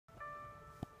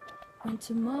When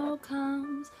tomorrow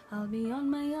comes, I'll be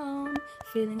on my own,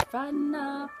 feeling frightened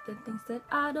of the things that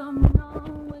I don't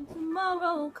know. When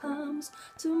tomorrow comes,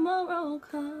 tomorrow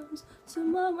comes,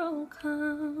 tomorrow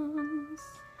comes.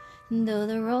 Though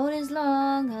the road is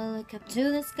long, I'll look up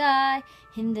to the sky.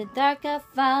 In the dark I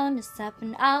found a stop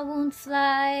and I won't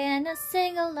fly. And I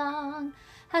sing along,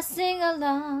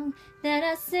 then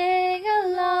I sing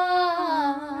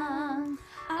along.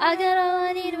 I got all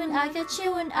I need when I got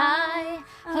you and I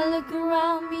look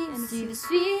around me and see the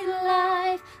sweet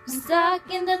life. I'm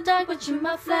stuck in the dark, but you're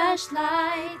my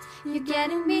flashlight. You're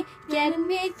getting me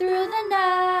through the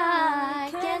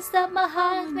night. Can't stop my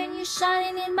heart when you're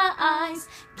shining in my eyes.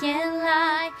 Can't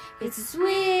lie, it's a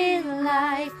sweet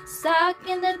life. Stuck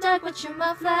in the dark, but you're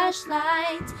my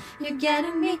flashlight. You're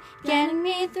getting me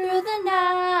through the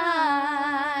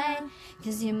night.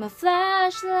 'Cause you're my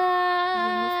flashlight.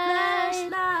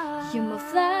 You're my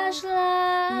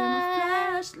flashlight.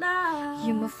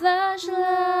 You're my flashlight.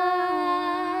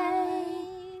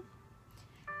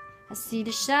 I see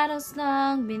the shadows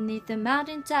long beneath the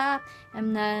mountaintop.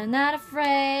 I'm not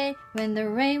afraid when the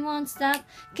rain won't stop.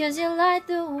 'Cause you light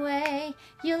the way,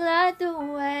 you light the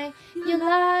way, you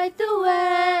light the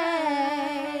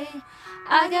way.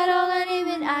 I got all I need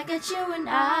when I got you and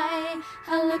I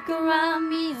look around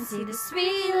me and see the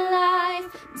sweet life.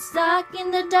 I'm stuck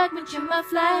in the dark, but you're my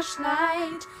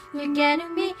flashlight. You're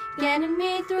getting me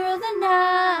through the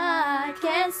night.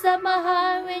 Can't stop my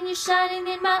heart when you're shining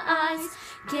in my eyes.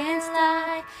 Can't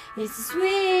lie, it's a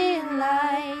sweet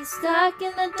life. Stuck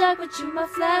in the dark, but you're my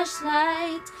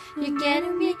flashlight. You're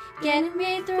getting me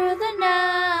through the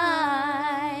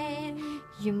night.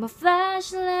 You're my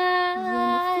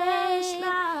flashlight.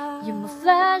 You're my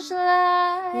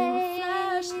flashlight.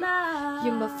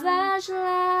 You're my flashlight.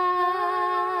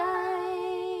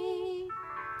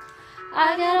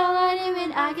 I got all I need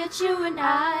when I got you and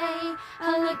I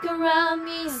look around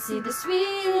me and see the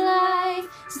sweet life.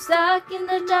 I'm stuck in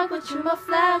the dark, but you're my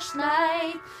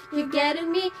flashlight. You're getting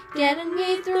me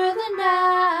through the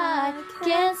night.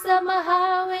 Can't stop my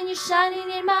heart when you're shining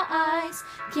in my eyes.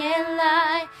 Can't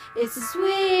lie, it's a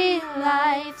sweet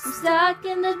life. I'm stuck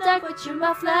in the dark, but you're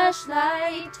my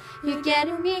flashlight. You're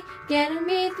getting me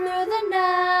through the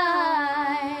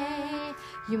night.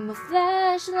 You're my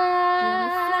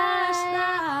flashlight.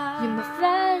 You're my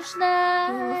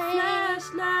flashlight.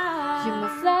 You're my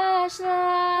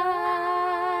flashlight.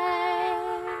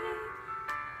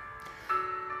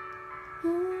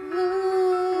 Ooh.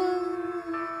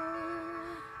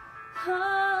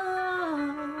 Oh.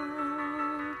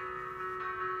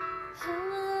 You're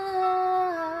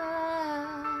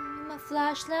my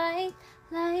flashlight,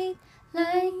 light.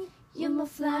 You're my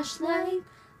flashlight,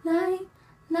 light.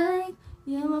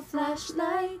 You're my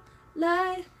flashlight,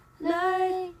 light.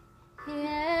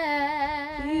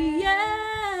 Yeah.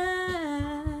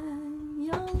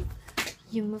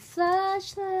 You're my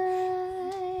flashlight.